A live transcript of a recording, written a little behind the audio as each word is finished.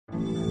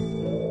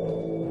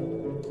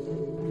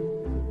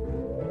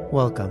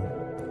Welcome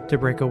to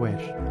Break a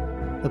Wish,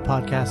 the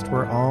podcast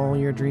where all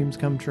your dreams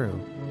come true,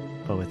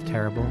 but with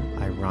terrible,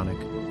 ironic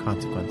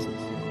consequences.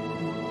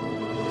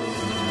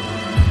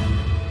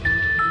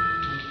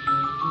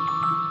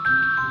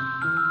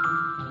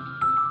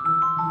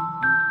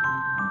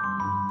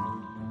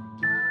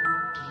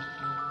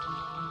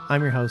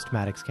 I'm your host,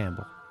 Maddox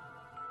Campbell.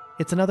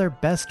 It's another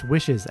Best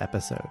Wishes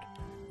episode,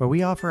 where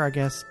we offer our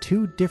guests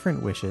two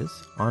different wishes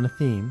on a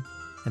theme,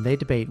 and they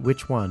debate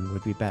which one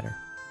would be better.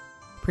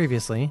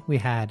 Previously, we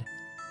had,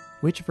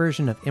 which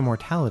version of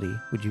immortality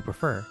would you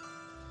prefer?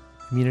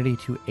 Immunity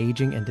to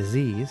aging and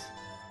disease,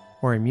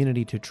 or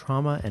immunity to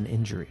trauma and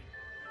injury?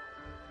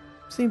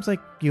 Seems like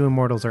you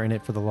immortals are in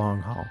it for the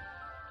long haul.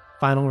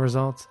 Final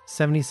results,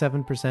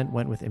 77%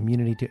 went with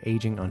immunity to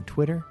aging on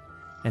Twitter,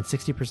 and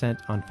 60%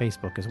 on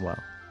Facebook as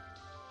well.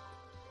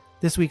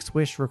 This week's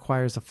wish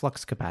requires a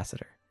flux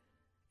capacitor.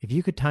 If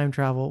you could time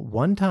travel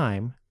one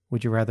time,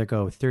 would you rather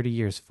go 30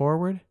 years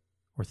forward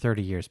or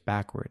 30 years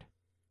backward?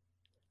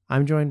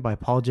 I'm joined by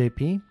Paul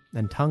JP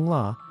and Tung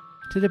La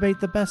to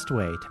debate the best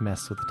way to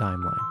mess with the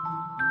timeline.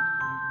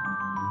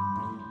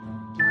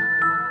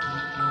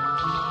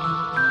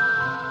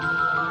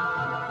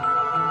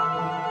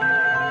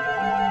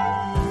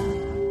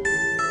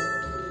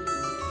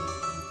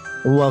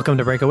 Welcome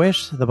to Break a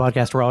Wish, the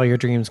podcast where all your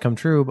dreams come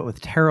true, but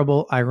with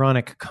terrible,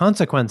 ironic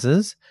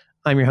consequences.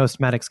 I'm your host,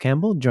 Maddox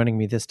Campbell. Joining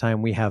me this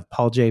time, we have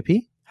Paul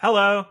JP.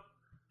 Hello.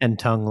 And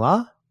Tung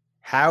La.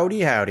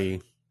 Howdy,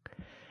 howdy.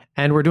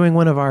 And we're doing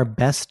one of our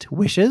best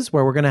wishes,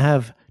 where we're going to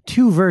have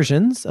two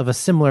versions of a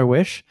similar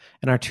wish,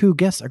 and our two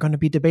guests are going to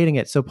be debating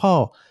it. So,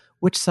 Paul,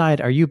 which side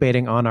are you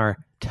debating on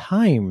our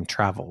time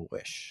travel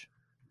wish?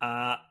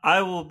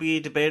 I will be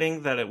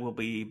debating that it will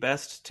be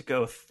best to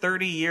go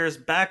 30 years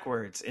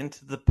backwards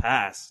into the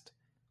past.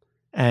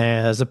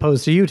 As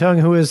opposed to you, Tung,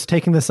 who is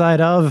taking the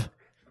side of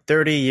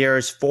 30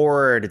 years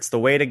forward. It's the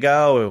way to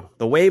go.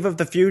 The wave of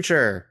the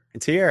future.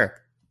 It's here.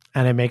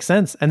 And it makes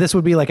sense. And this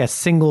would be like a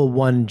single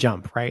one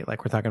jump, right?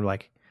 Like we're talking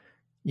like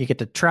you get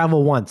to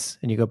travel once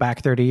and you go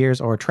back 30 years,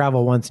 or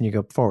travel once and you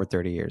go forward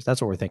 30 years. That's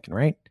what we're thinking,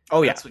 right?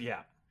 Oh, yeah.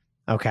 Yeah.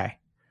 Okay.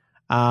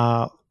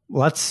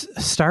 Let's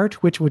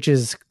start, which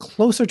is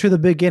closer to the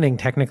beginning,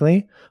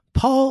 technically.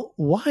 Paul,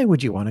 why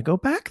would you want to go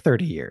back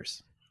 30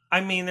 years?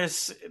 I mean,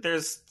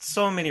 there's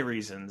so many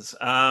reasons.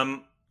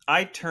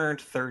 I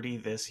turned 30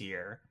 this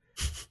year.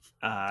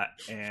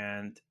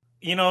 And,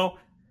 you know,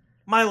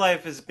 my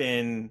life has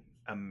been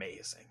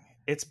amazing.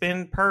 It's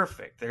been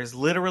perfect. There's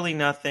literally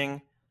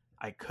nothing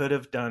I could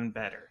have done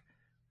better.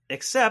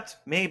 Except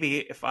maybe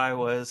if I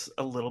was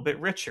a little bit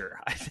richer.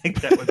 I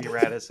think that would be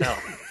rad as hell.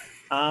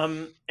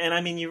 And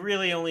I mean, you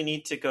really only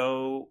need to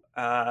go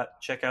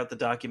check out the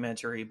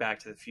documentary Back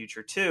to the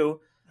Future 2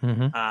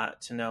 to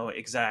know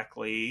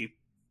exactly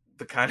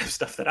the kind of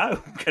stuff that I'm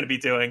going to be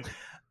doing.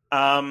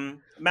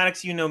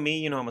 Maddox, you know me.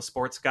 You know I'm a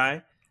sports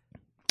guy.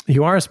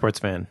 You are a sports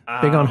fan.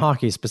 Big on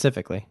hockey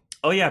specifically.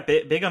 Oh, yeah,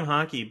 big on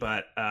hockey,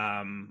 but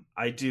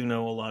I do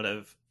know a lot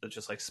of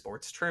just like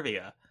sports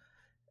trivia.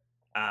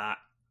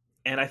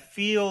 And I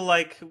feel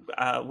like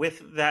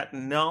with that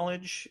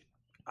knowledge,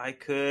 I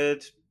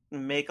could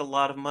make a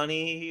lot of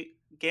money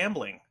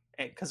gambling,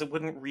 because it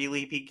wouldn't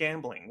really be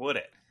gambling, would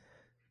it?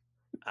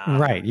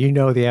 Right. You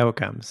know the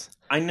outcomes.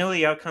 I know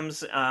the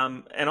outcomes.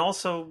 And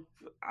also,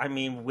 I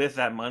mean, with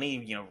that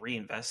money, you know,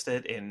 reinvest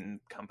it in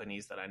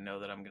companies that I know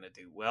that I'm going to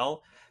do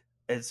well.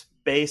 It's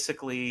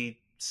basically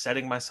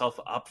setting myself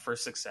up for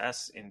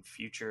success in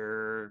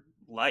future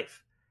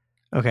life.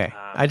 Okay.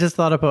 I just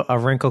thought of a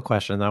wrinkle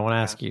question that I want to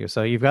ask you.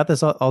 So you've got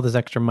all this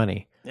extra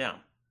money. Yeah.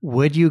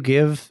 Would you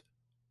give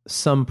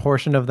some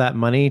portion of that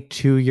money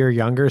to your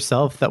younger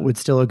self that would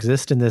still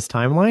exist in this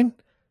timeline?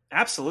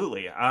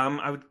 Absolutely.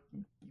 I would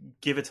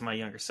give it to my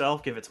younger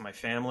self, give it to my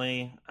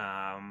family,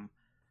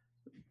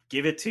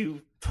 give it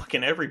to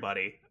fucking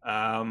everybody.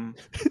 I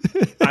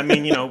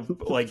mean, you know,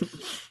 like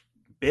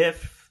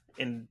Biff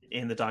in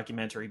the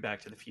documentary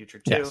Back to the Future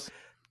 2, yes.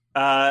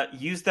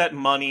 Use that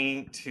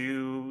money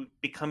to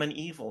become an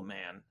evil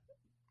man.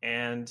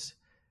 And,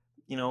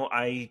 you know,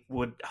 I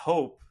would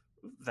hope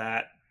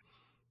that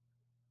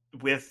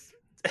with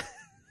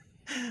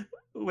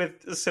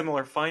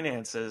similar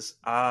finances,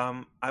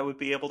 I would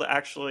be able to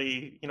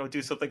actually, you know,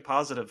 do something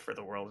positive for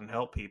the world and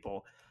help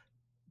people.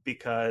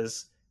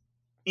 Because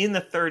in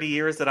the 30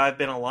 years that I've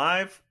been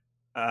alive,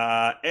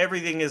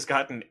 everything has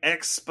gotten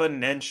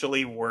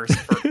exponentially worse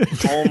for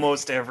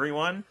almost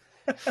everyone.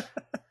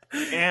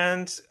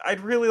 And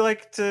I'd really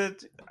like to,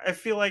 I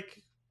feel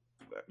like,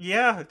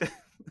 yeah.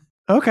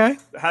 Okay.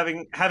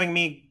 Having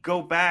me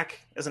go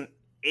back as an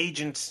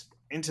agent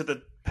into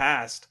the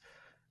past.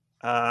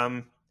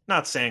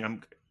 Not saying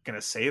I'm going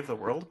to save the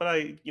world, but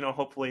I, you know,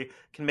 hopefully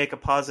can make a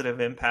positive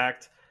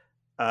impact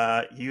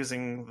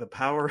using the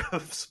power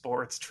of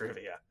sports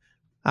trivia.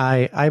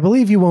 I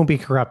believe you won't be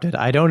corrupted.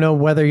 I don't know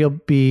whether you'll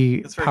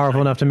be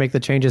powerful enough to make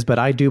the changes, but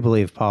I do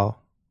believe, Paul,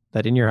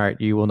 that in your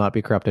heart you will not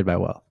be corrupted by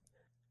wealth.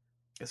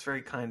 It's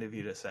very kind of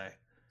you to say.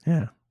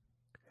 Yeah.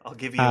 I'll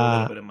give you a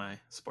little bit of my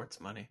sports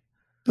money.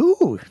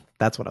 Ooh,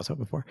 that's what I was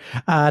hoping for.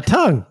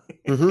 Tongue,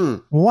 Hmm.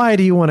 why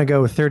do you want to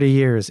go 30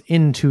 years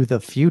into the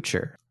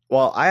future?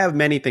 Well, I have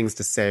many things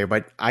to say,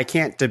 but I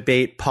can't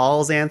debate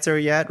Paul's answer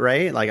yet,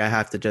 right? Like I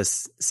have to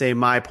just say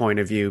my point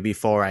of view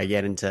before I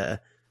get into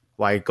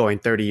why going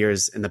 30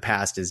 years in the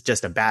past is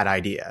just a bad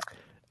idea.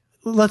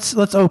 Let's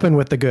open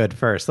with the good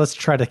first. Let's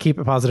try to keep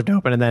it positive and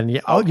open, and then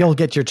you'll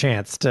get your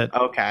chance to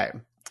Okay.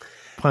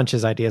 punch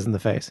his ideas in the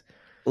face.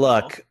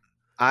 Look,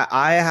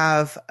 I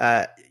have,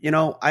 I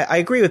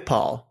agree with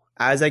Paul.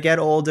 As I get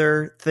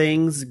older,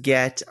 things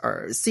get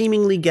or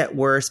seemingly get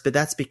worse, but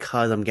that's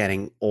because I'm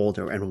getting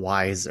older and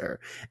wiser.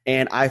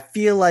 And I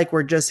feel like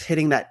we're just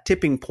hitting that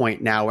tipping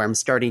point now where I'm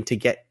starting to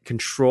get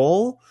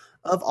control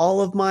of all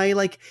of my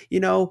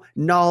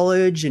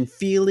knowledge and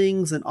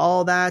feelings and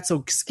all that.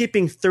 So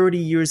skipping 30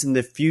 years in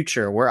the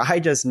future where I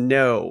just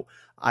know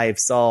I've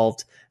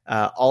solved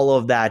all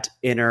of that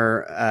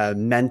inner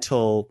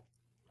mental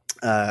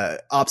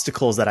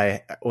obstacles that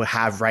I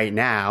have right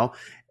now,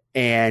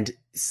 and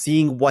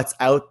seeing what's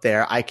out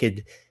there,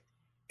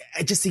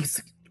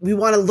 we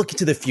want to look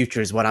into the future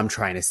is what I'm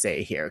trying to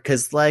say here.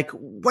 Cause like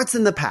what's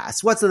in the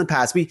past?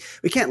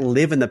 We can't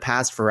live in the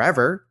past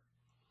forever.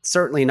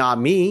 Certainly not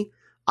me.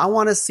 I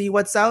want to see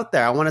what's out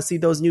there. I want to see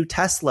those new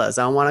Teslas.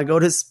 I want to go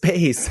to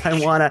space. I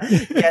want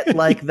to get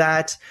like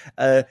that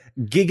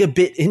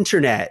gigabit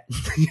internet.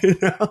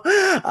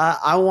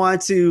 I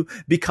want to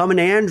become an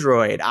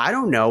android. I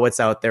don't know what's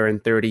out there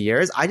in 30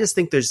 years. I just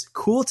think there's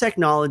cool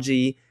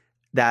technology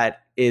that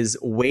is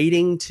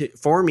waiting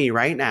for me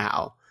right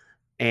now.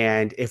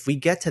 And if we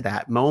get to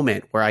that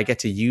moment where I get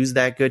to use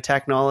that good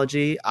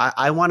technology,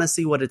 I want to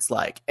see what it's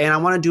like. And I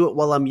want to do it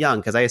while I'm young,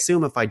 because I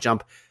assume if I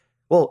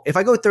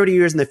go 30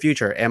 years in the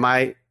future, am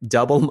I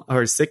double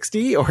or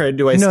 60, or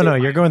do I? No,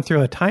 you're going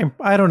through a time.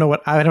 I don't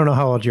know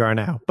how old you are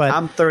now, but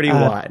I'm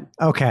 31.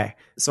 Okay.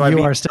 So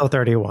you are still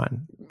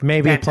 31,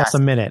 maybe fantastic. Plus a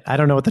minute. I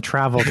don't know what the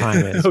travel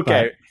time is.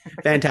 Okay.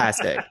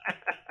 Fantastic.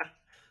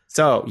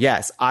 So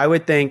yes, I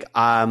would think,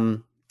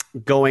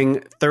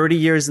 going 30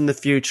 years in the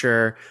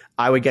future,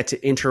 I would get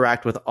to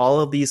interact with all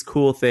of these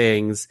cool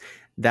things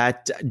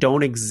that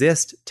don't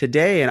exist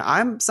today. And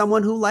I'm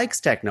someone who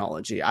likes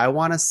technology. I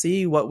want to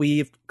see what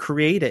we've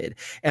created.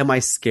 Am I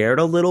scared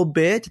a little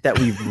bit that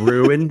we've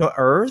ruined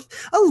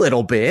Earth? A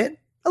little bit,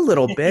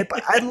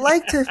 but I'd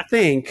like to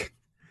think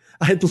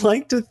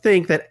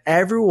that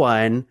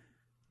everyone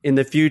in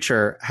the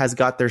future has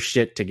got their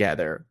shit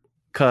together.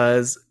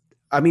 Cause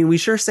I mean, we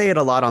sure say it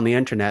a lot on the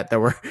internet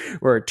that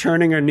we're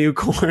turning a new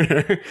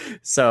corner.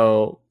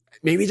 So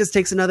maybe it just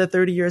takes another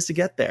 30 years to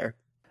get there.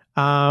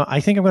 I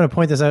think I'm going to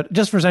point this out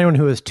just for anyone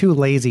who is too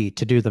lazy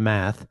to do the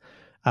math.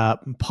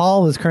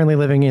 Paul is currently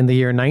living in the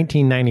year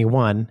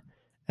 1991,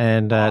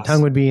 and Awesome.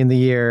 Tung would be in the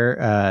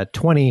year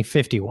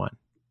 2051.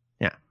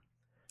 Yeah.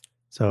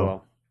 So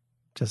Cool.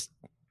 just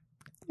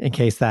in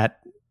case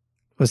that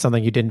was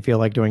something you didn't feel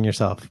like doing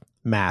yourself,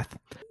 math.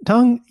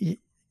 Tung,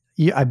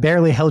 I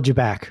barely held you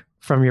back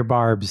from your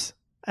barbs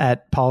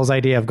at Paul's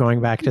idea of going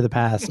back to the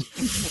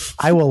past.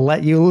 I will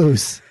let you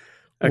loose.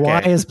 Okay. Why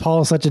is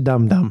Paul such a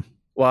dum-dum?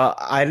 Well,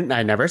 I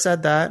never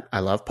said that.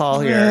 I love Paul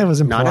here. Yeah, it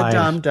was not implied. a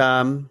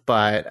dum-dum,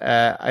 but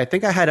I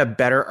think I had a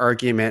better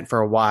argument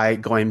for why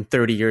going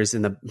 30 years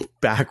in the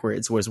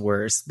backwards was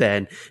worse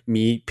than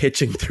me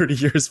pitching 30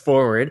 years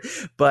forward.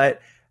 But,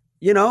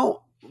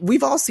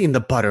 we've all seen The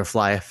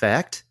Butterfly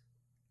Effect.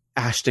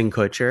 Ashton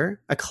Kutcher,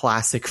 a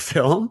classic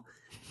film.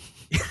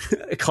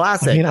 A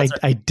classic. I mean,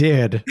 I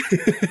did.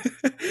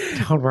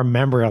 Don't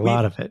remember a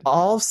lot of it.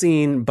 All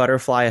seen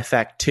Butterfly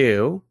Effect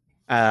 2.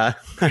 That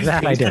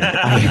I did.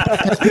 I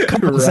had a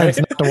couple of cents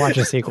not to watch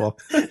a sequel.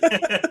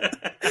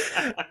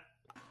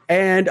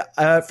 And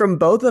from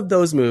both of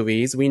those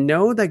movies, we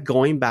know that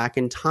going back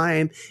in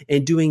time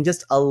and doing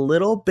just a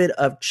little bit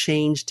of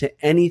change to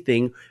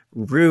anything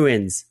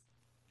ruins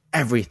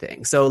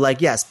everything. So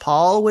yes,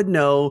 Paul would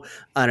know,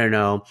 I don't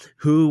know,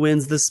 who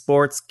wins the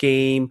sports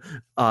game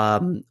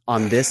on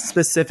this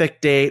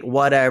specific date,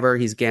 whatever.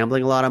 He's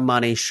gambling a lot of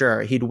money.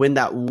 Sure, he'd win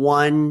that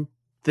one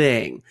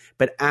thing.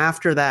 But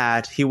after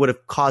that, he would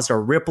have caused a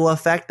ripple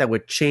effect that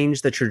would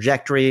change the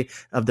trajectory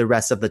of the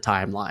rest of the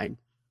timeline.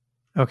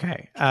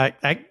 Okay.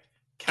 I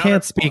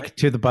can't speak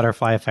to the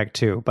butterfly effect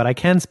too, but I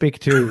can speak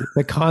to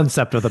the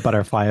concept of the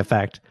butterfly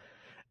effect.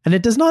 And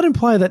it does not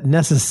imply that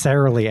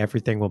necessarily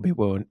everything will be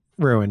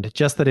ruined,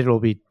 just that it will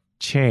be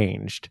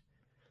changed.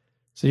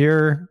 So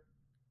are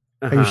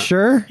you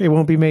sure it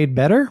won't be made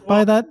better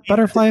by that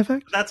butterfly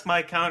effect? That's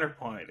my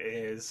counterpoint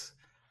is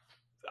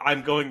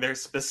I'm going there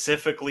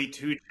specifically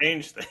to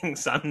change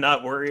things. I'm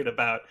not worried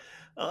about,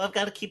 I've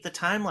got to keep the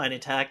timeline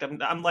intact.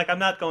 I'm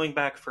not going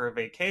back for a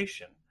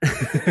vacation.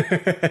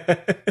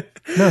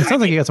 No, it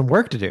sounds like you got some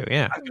work to do.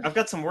 Yeah. I've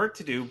got some work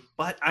to do,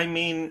 but I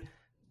mean,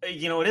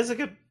 it is a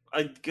good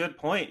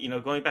point,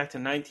 going back to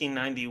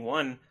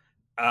 1991.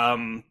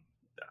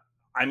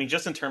 I mean,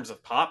 just in terms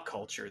of pop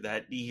culture,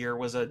 that year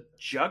was a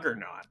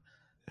juggernaut.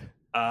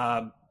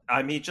 I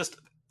mean, just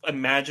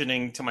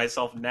imagining to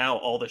myself now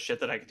all the shit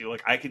that I could do.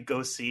 Like, I could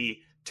go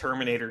see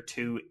Terminator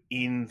 2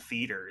 in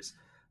theaters.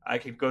 I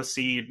could go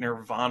see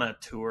Nirvana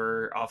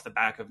tour off the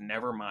back of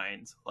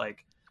Nevermind.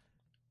 Like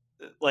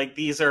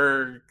these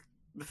are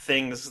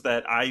things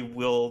that I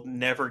will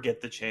never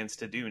get the chance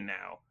to do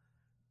now.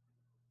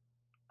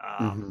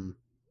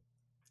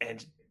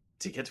 And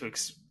to get to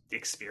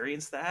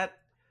experience that,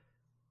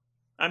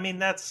 I mean,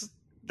 that's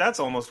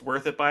almost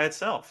worth it by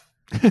itself.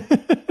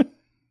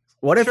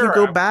 What if you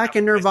go back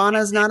and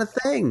Nirvana's not a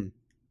thing?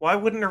 Why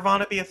wouldn't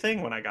Nirvana be a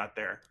thing when I got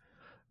there?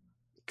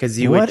 Because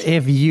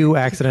if you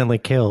accidentally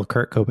kill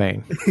Kurt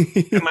Cobain?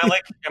 Am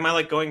I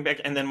like going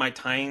back and then my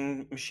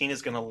time machine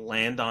is going to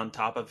land on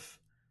top of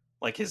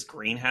like his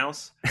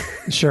greenhouse?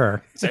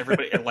 Sure. So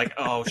everybody like,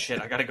 oh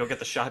shit, I got to go get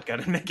the shotgun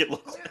and make it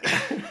look like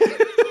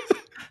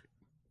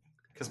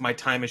because my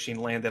time machine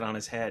landed on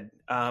his head.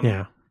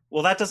 Yeah.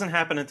 Well, that doesn't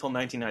happen until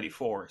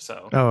 1994.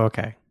 So. Oh,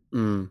 okay.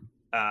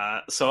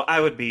 So I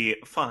would be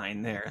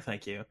fine there.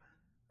 Thank you.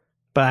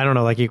 But I don't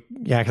know, like you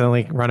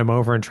accidentally run him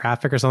over in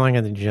traffic or something,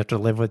 and then you have to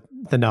live with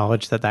the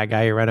knowledge that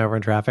guy you ran over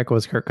in traffic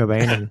was Kurt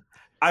Cobain. And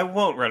I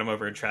won't run him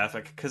over in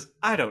traffic because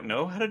I don't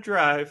know how to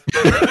drive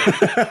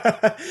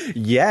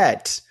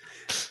yet.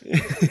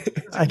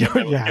 I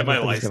don't. Get my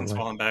license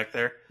while I'm back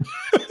there.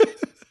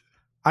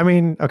 I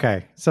mean,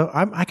 okay, so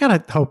I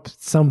gotta hope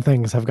some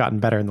things have gotten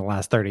better in the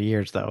last 30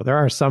 years, though. There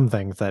are some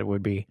things that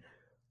would be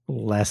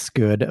less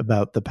good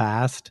about the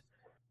past,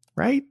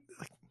 right?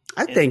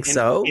 I think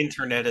so.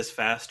 Internet is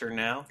faster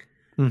now.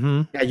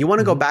 Mm-hmm. Yeah, you want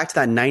to go back to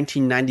that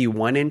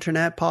 1991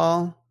 internet,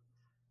 Paul?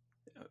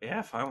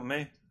 Yeah, fine with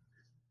me.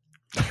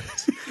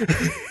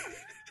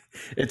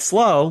 It's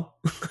slow.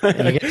 You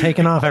get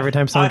taken off every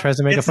time someone tries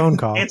to make a phone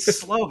call. It's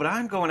slow, but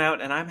I'm going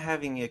out and I'm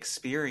having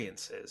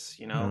experiences,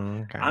 you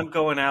know? Okay. I'm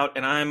going out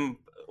and I'm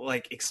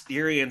like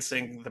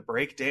experiencing the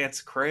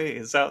breakdance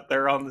craze out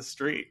there on the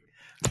street.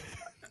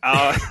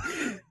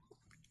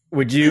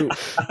 Would you?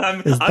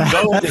 I'm going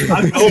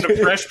to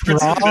Fresh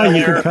Prince of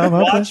Bel-Air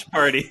watch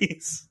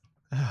parties.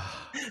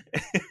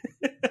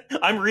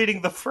 I'm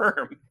reading The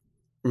Firm.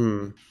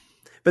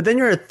 But then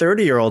you're a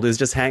 30-year-old who's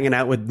just hanging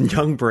out with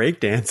young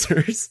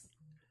breakdancers.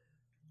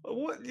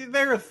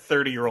 There are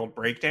 30-year-old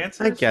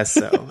breakdancers. I guess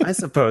so. I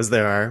suppose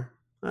there are.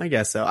 I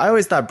guess so. I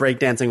always thought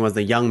breakdancing was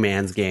the young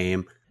man's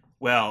game.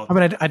 Well, I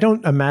mean, I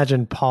don't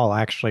imagine Paul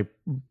actually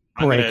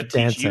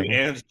breakdancing. You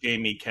and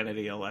Jamie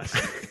Kennedy a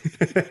lesson.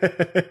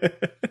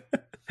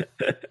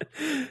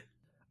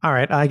 All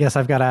right, I guess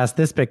I've got to ask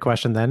this big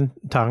question then,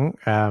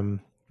 Tung.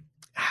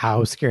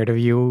 How scared are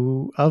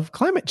you of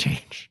climate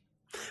change?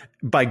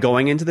 By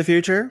going into the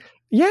future?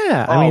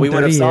 Yeah, I mean, we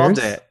would have solved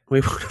it.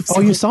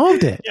 You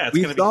solved it? Yeah,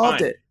 we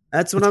solved it.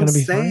 That's what I'm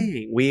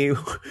saying.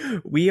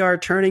 We are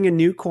turning a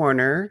new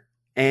corner,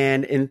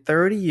 and in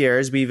 30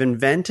 years, we've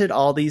invented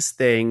all these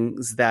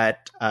things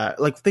that,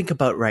 like, think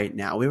about right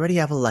now. We already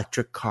have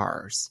electric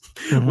cars.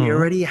 Mm-hmm. We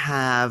already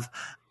have.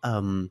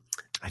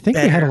 I think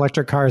we had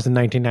electric cars in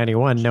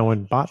 1991. No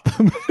one bought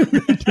them.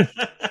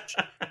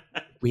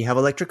 We have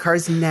electric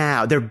cars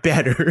now. They're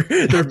better.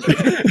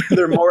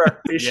 They're more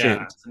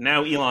efficient. Yeah.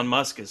 Now Elon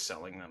Musk is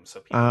selling them.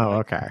 So people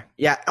okay.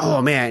 Yeah.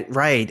 Oh man.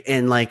 Right.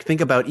 And like, think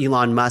about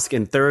Elon Musk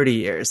in 30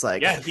 years.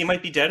 Like, yeah, he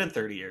might be dead in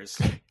 30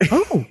 years.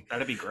 Oh,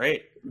 that'd be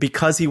great.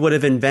 Because he would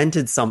have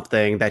invented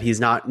something that he's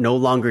no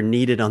longer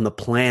needed on the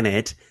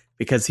planet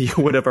because he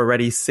would have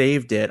already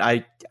saved it.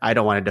 I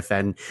don't want to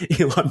defend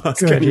Elon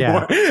Musk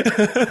anymore.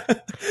 Yeah.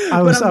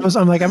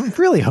 I'm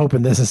really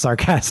hoping this is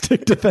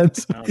sarcastic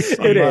defense. No,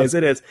 it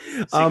is.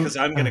 Because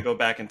I'm going to go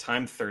back in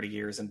time 30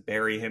 years and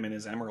bury him in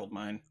his emerald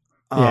mine.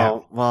 Oh, yeah.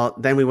 Well,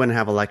 then we wouldn't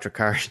have electric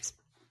cars.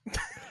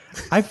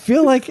 I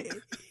feel like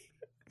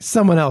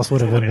someone else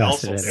would have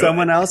invested in it.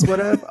 Someone else would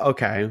have?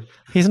 Okay.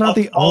 He's not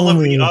all of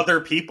the other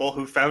people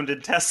who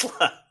founded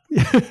Tesla.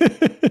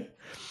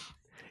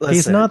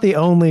 He's not the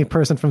only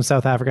person from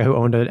South Africa who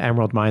owned an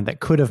emerald mine that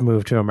could have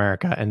moved to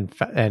America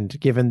and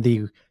given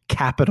the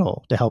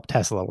capital to help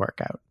Tesla work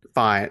out.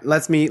 Fine.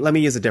 Let me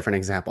use a different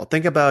example.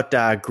 Think about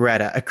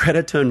Greta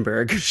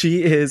Thunberg.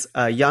 She is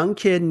a young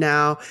kid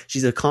now.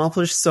 She's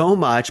accomplished so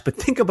much, but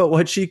think about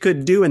what she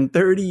could do in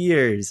 30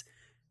 years.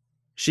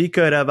 She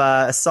could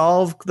have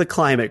solved the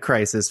climate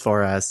crisis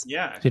for us.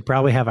 Yeah. She'd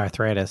probably have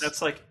arthritis.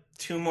 That's like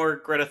 2 more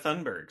Greta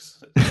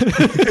Thunbergs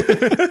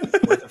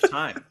worth of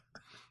time.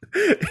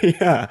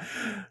 Yeah.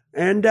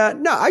 And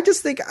no, I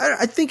just think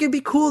I think it'd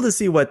be cool to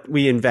see what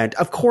we invent.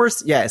 Of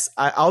course, yes,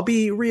 I'll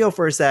be real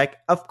for a sec.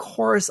 Of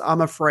course,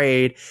 I'm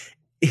afraid.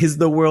 Is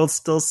the world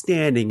still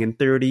standing in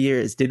 30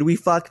 years? Did we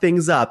fuck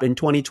things up in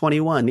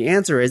 2021? The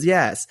answer is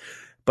yes.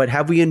 But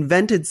have we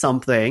invented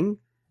something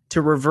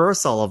to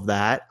reverse all of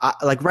that?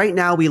 Like right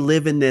now, we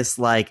live in this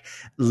like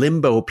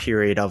limbo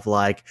period of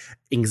like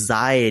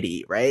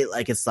anxiety, right?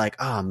 Like it's like,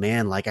 oh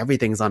man, like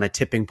everything's on a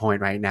tipping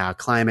point right now.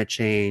 Climate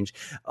change,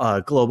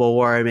 global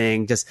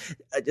warming, just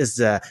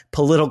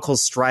political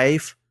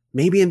strife.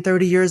 Maybe in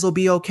 30 years will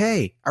be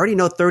okay. I already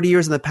know 30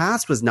 years in the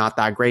past was not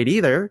that great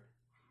either,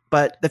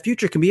 but the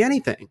future can be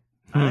anything.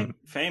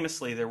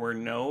 Famously, there were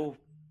no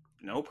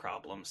no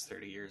problems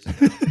 30 years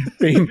ago.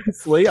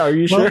 Famously, are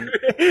you Well, sure?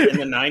 In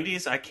the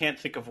 90s, I can't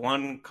think of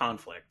one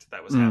conflict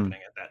that was happening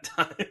at that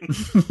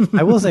time.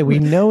 I will say we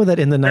know that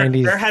in the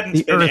 90s, There hadn't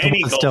the been Earth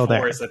any was Gulf still there.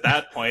 Wars at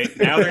that point.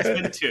 Now there's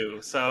been 2.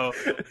 So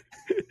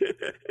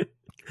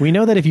We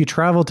know that if you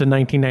travel to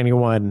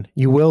 1991,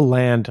 you will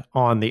land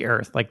on the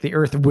Earth. Like the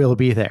Earth will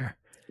be there.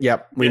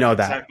 Yep, we know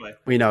that. Exactly.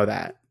 We know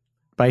that.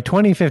 By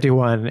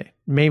 2051,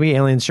 maybe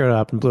aliens showed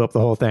up and blew up the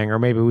whole thing, or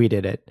maybe we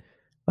did it.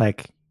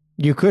 Like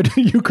you could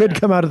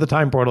come out of the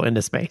time portal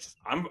into space.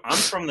 I'm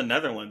from the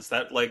Netherlands.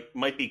 That like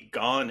might be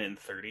gone in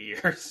 30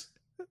 years.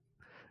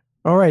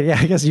 All right, yeah,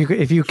 I guess you could,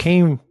 if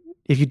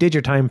you did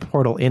your time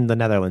portal in the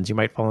Netherlands, you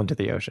might fall into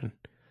the ocean.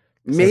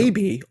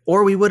 Maybe,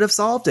 or we would have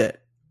solved it.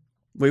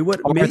 We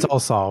would. Or maybe, it's all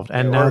solved,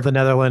 and Or- now the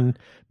Netherlands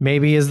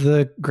maybe is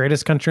the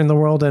greatest country in the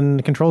world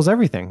and controls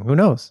everything. Who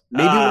knows?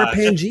 maybe we're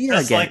Pangea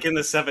just again. like in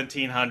the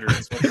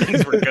 1700s when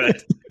things were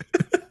good.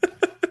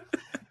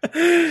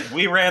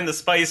 We ran the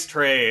spice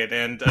trade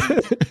and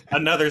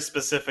another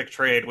specific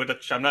trade,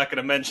 which I'm not going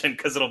to mention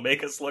because it'll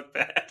make us look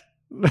bad.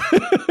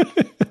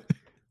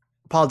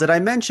 Paul, did I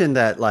mention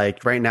that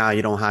like right now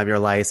you don't have your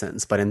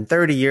license, but in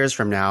 30 years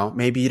from now,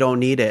 maybe you don't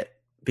need it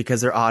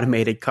because they're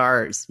automated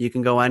cars. You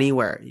can go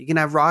anywhere. You can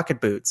have rocket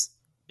boots.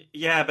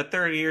 Yeah, but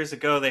 30 years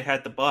ago they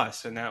had the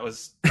bus, and that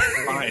was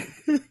fine.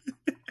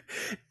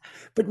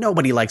 But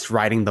nobody likes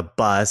riding the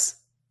bus.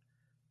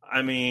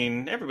 I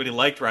mean, everybody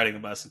liked riding the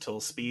bus until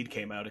Speed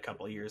came out a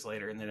couple of years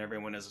later, and then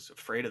everyone was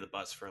afraid of the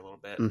bus for a little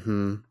bit.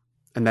 Hmm.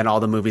 And then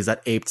all the movies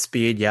that aped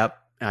Speed. Yep.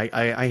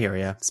 I hear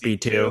you.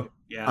 Speed 2.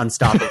 Yeah.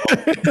 Unstoppable.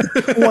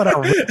 What a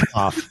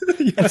ripoff!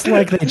 It's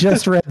like they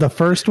just read the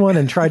first one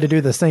and tried to do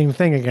the same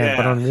thing again,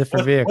 but on a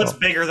different vehicle. What's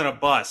bigger than a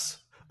bus?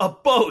 A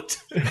boat!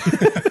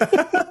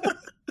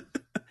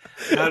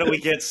 How do we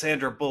get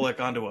Sandra Bullock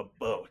onto a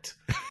boat?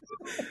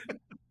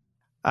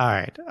 All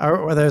right.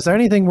 Is there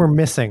anything we're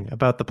missing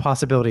about the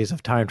possibilities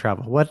of time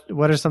travel? What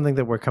are something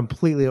that we're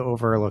completely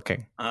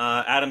overlooking?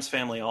 Addams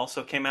Family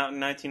also came out in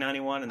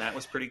 1991, and that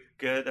was pretty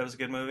good. That was a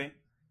good movie.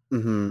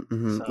 Hmm.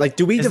 Hmm. So- Like,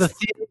 do we? Is the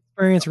theater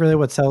experience really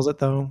what sells it,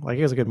 though? Like,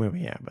 it was a good movie,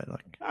 yeah, but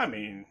like, I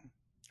mean,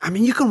 I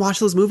mean, you can watch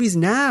those movies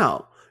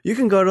now. You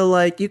can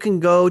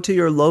go to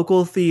your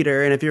local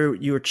theater, and if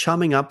you're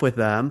chumming up with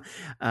them,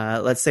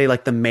 let's say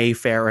like the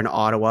Mayfair in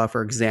Ottawa,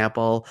 for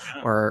example,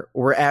 Yeah. or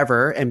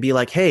wherever, and be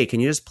like, hey, can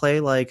you just play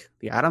like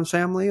the Addams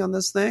Family on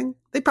this thing?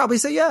 They'd probably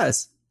say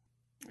yes.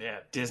 yeah,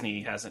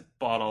 Disney hasn't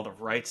bought all the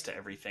rights to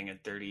everything in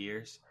 30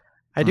 years.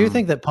 I do Hmm.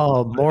 think that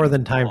Paul, more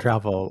than time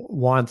travel,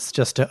 wants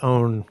just to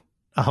own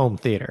a home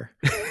theater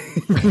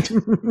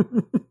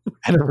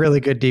and a really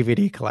good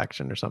DVD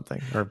collection or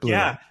something, or Blu-ray.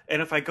 Yeah,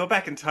 and if I go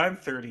back in time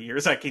 30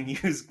 years, I can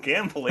use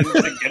gambling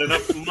to get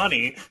enough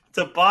money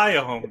to buy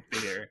a home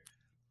theater.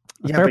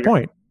 Yeah, Fair but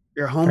point.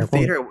 Your home Fair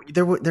point.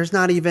 theater, there's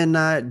not even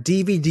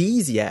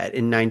DVDs yet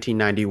in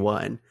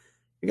 1991.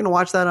 You're gonna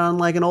watch that on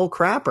like an old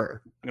crapper.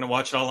 I'm going to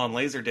watch it all on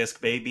Laserdisc,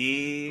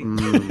 baby.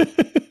 Mm.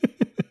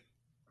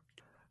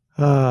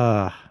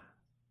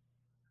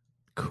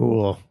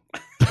 Cool.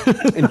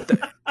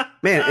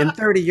 Man, in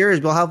 30 years,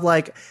 we'll have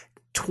like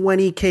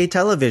 20K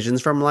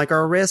televisions from like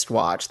our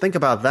wristwatch. Think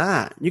about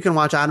that. You can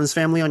watch Addams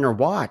Family on your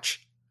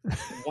watch.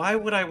 Why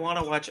would I want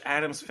to watch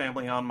Addams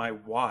Family on my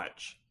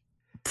watch?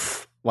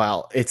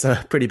 Well, it's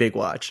a pretty big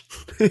watch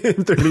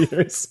in 30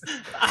 years.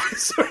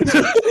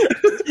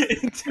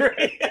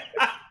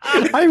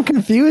 I'm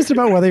confused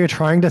about whether you're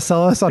trying to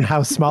sell us on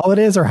how small it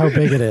is or how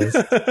big it is.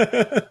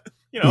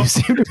 You know, You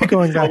seem to be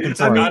going back and phones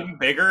have forth. gotten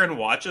bigger, and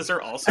watches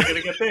are also going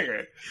to get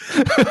bigger.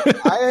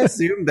 I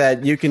assume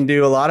that you can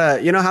do a lot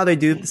of, you know how they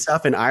do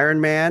stuff in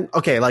Iron Man?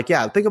 Okay, like,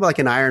 yeah, think of like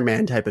an Iron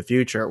Man type of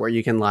future where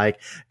you can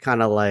like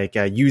kind of like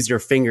use your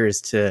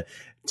fingers to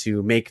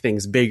make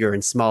things bigger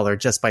and smaller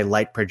just by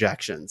light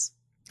projections.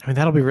 I mean,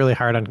 that'll be really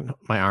hard on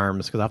my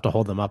arms because I have to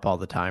hold them up all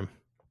the time.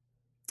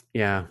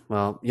 Yeah,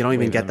 well, you don't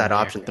even Wave get them that in the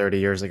air. option 30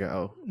 years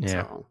ago.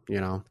 Yeah. So,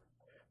 you know.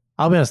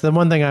 I'll be honest, the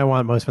one thing I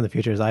want most from the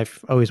future is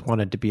I've always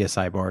wanted to be a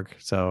cyborg.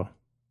 So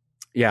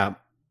Yeah. if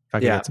I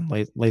could Yeah. get some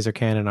laser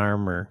cannon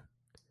arm or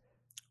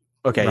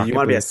Okay, Rocket you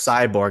want to be a boots.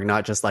 cyborg,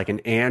 not just like an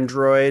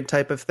android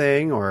type of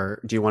thing, or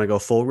do you want to go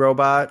full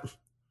robot?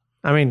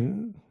 I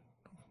mean,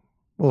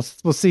 we'll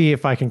see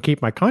if I can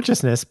keep my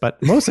consciousness,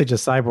 but mostly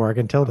just cyborg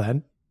until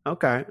then.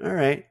 Okay, all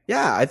right.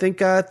 Yeah, I think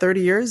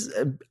 30 years,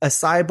 a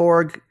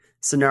cyborg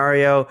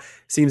scenario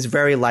seems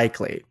very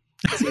likely.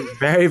 Seems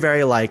very,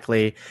 very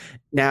likely.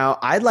 Now,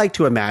 I'd like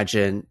to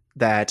imagine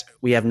that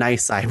we have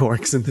nice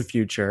cyborgs in the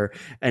future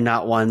and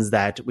not ones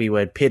that we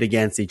would pit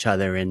against each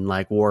other in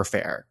like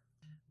warfare.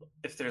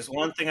 If there's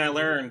one thing I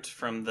learned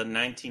from the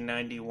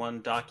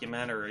 1991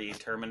 documentary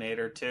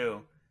Terminator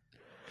 2,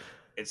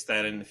 it's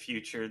that in the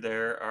future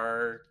there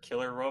are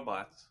killer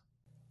robots.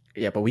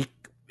 Yeah, but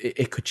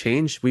it could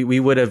change. We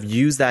would have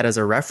used that as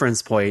a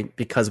reference point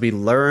because we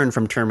learned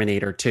from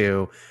Terminator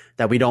 2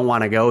 that we don't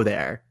want to go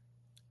there.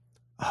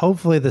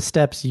 Hopefully the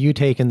steps you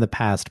take in the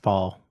past,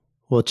 Paul,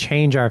 will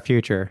change our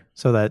future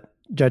so that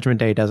Judgment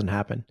Day doesn't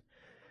happen.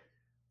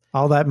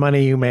 All that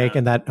money you make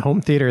and that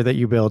home theater that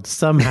you build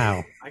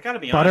somehow. I gotta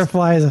be honest.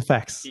 Butterflies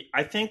effects.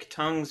 I think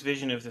Tung's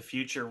vision of the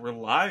future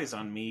relies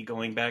on me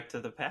going back to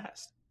the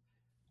past.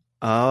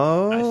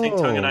 Oh. I think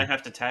Tung and I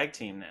have to tag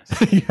team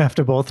this. You have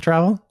to both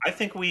travel? I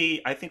think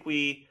we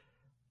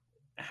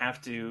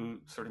have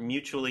to sort of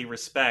mutually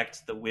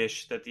respect the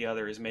wish that the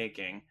other is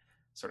making,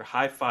 sort of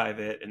high five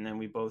it, and then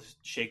we both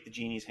shake the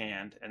genie's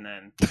hand, and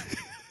then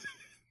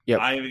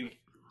I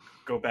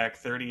go back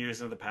 30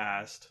 years in the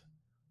past,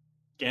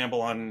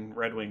 gamble on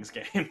Red Wings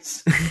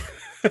games.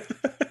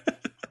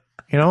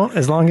 You know,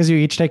 as long as you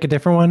each take a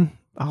different one,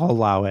 I'll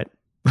allow it.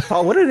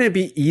 Oh, wouldn't it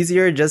be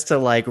easier just to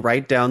like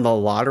write down the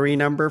lottery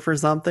number for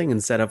something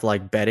instead of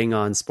like betting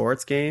on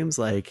sports games?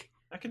 Like,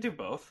 I could do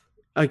both.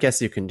 I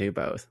guess you can do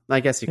both.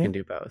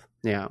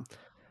 Yeah.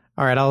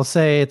 All right, I'll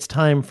say it's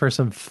time for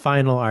some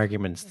final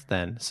arguments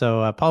then.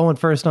 So Paul went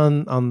first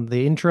on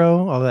the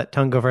intro. I'll let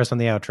Tung go first on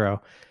the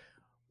outro.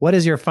 What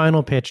is your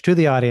final pitch to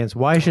the audience?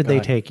 Why should they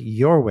take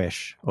your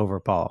wish over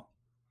Paul?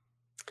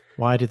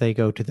 Why do they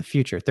go to the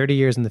future, 30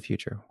 years in the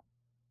future?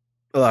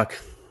 Look,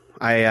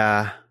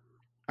 I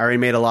already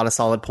made a lot of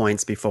solid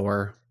points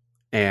before,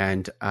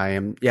 and I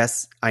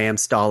am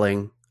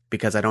stalling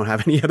because I don't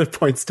have any other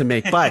points to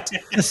make. But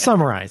just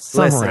summarize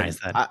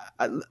that.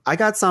 I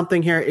got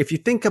something here. If you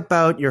think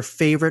about your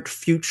favorite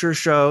future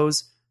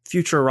shows,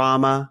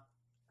 Futurama,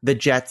 The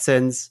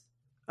Jetsons,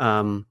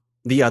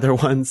 the other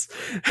ones,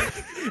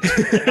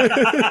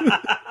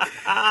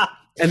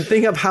 and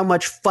think of how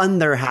much fun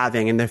they're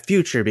having in the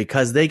future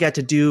because they get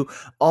to do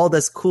all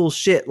this cool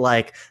shit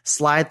like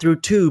slide through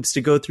tubes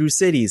to go through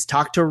cities,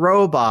 talk to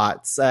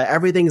robots,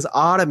 everything's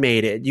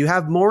automated. You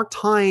have more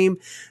time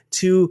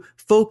to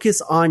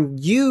focus on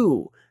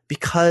you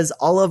because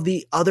all of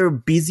the other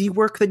busy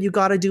work that you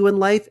got to do in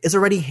life is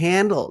already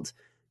handled.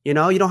 You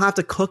know, you don't have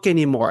to cook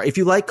anymore. If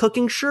you like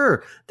cooking,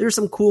 sure, there's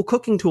some cool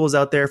cooking tools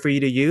out there for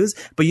you to use,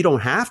 but you don't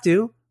have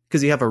to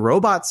because you have a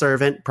robot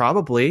servant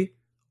probably,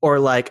 or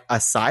like a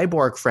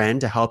cyborg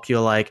friend to help you,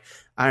 like,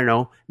 I don't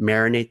know,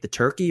 marinate the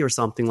turkey or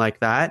something like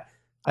that.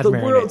 I'd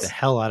marinate the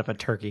hell out of a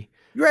turkey.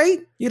 Right?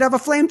 You'd have a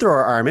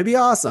flamethrower arm. It'd be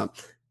awesome.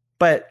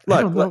 But look,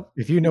 I don't know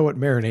if you know what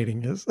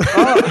marinating is.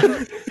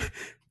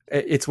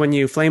 It's when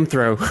you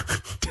flamethrow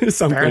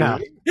something. Fair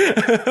enough.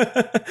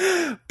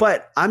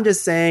 But I'm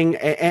just saying,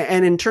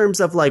 and in terms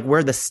of like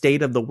where the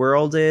state of the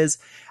world is,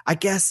 I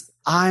guess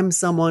I'm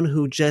someone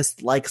who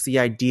just likes the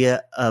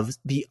idea of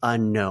the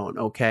unknown.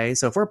 Okay.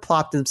 So if we're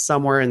plopped in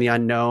somewhere in the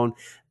unknown,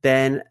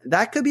 then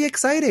that could be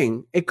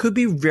exciting. It could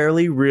be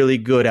really, really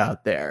good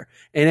out there.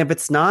 And if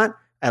it's not,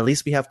 at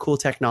least we have cool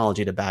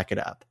technology to back it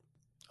up.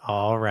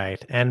 All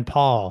right. And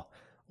Paul,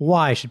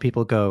 why should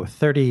people go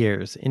 30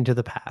 years into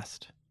the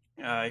past?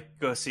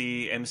 Go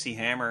see MC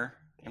Hammer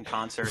in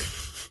concert.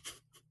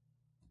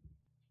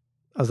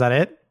 Oh, is that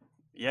it?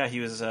 Yeah, he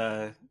was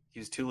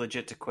too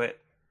legit to quit.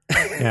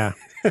 Yeah.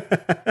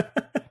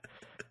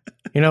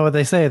 You know what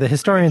they say? The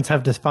historians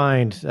have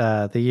defined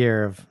the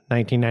year of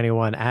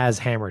 1991 as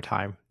Hammer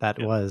time. That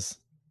was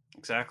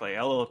exactly.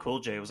 LL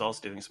Cool J was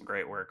also doing some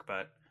great work,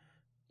 but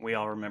we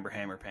all remember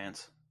Hammer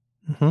Pants.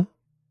 Mm-hmm.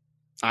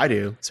 I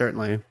do,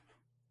 certainly.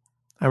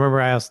 I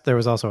remember there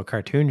was also a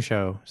cartoon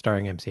show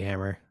starring MC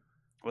Hammer.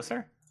 Was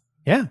there?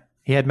 Yeah,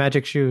 he had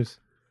magic shoes.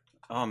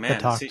 Oh man!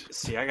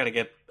 See, I gotta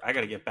get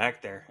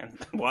back there and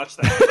watch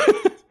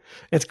that.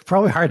 It's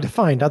probably hard to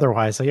find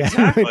otherwise. So yeah,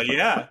 exactly.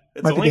 Yeah,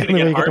 it's only going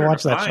to get harder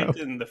to find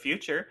in the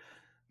future.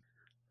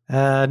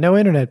 No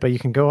internet, but you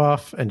can go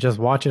off and just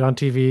watch it on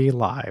TV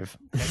live.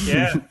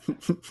 Yeah,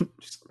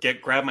 just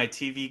grab my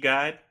TV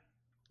guide.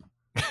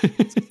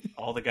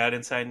 All the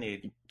guidance I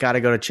need. Got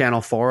to go to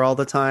Channel 4 all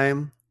the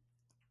time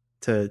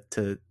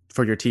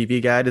for your TV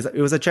guide.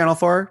 It was a Channel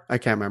 4? I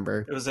can't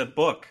remember. It was a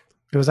book.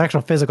 It was actual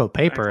physical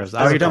paper. You're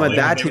talking about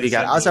that TV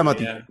guide. I was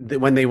talking about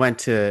when they made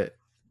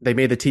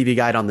the TV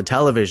guide on the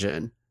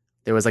television.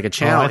 There was like a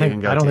channel. I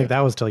don't think that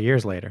was till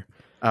years later.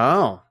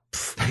 Oh.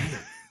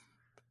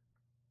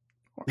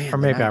 Man, or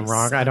maybe I'm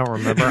wrong. I don't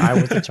remember. I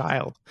was a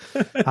child.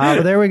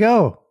 But there we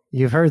go.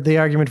 You've heard the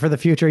argument for the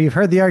future. You've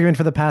heard the argument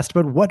for the past.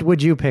 But what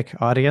would you pick,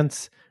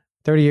 audience?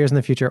 30 years in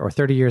the future or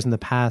 30 years in the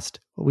past?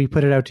 We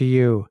put it out to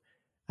you.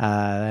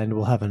 And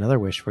we'll have another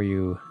wish for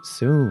you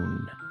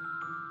soon.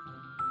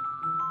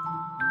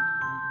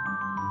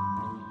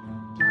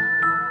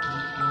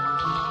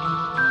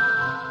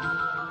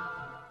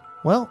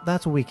 Well,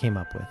 that's what we came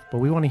up with, but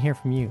we want to hear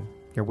from you.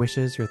 Your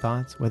wishes, your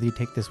thoughts, whether you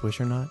take this wish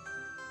or not.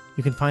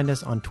 You can find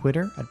us on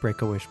Twitter at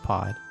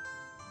BreakAWishPod,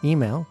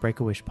 email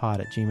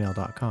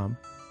breakawishpod@gmail.com,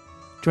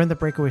 join the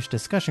Break-A-Wish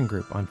discussion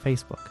group on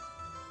Facebook,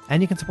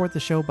 and you can support the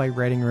show by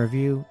writing a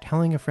review,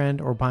 telling a friend,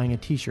 or buying a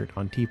t-shirt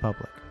on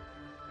TeePublic.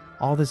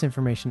 All this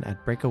information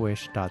at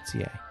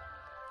breakawish.ca.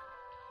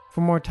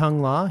 For more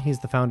Tung Law, he's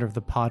the founder of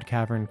the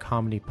Podcavern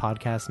Comedy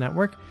Podcast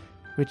Network,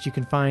 which you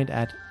can find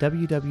at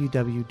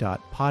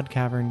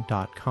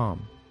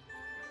www.podcavern.com.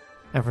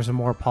 And for some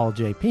more Paul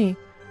JP,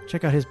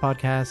 check out his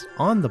podcast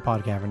on the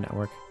Podcavern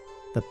Network,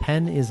 The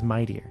Pen is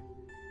Mightier,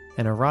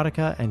 an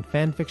erotica and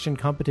fan fiction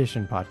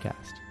competition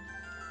podcast.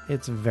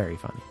 It's very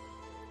funny.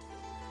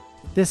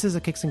 This is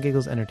a Kicks and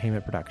Giggles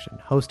entertainment production,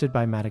 hosted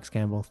by Maddox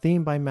Campbell,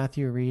 themed by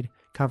Matthew Reed,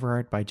 cover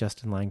art by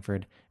Justin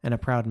Langford, and a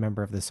proud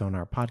member of the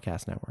Sonar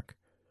Podcast Network.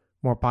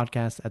 More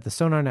podcasts at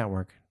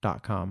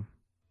thesonarnetwork.com.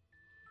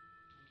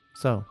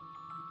 So,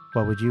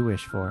 what would you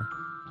wish for?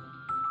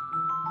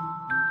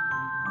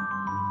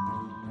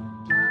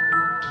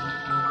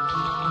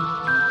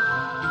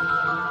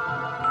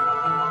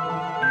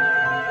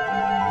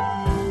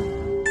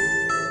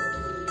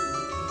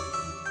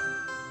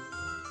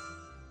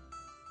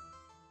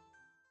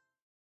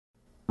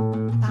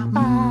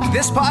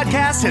 This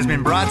podcast has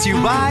been brought to you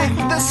by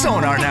the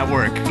Sonar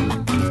Network.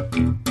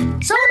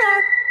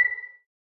 Sonar!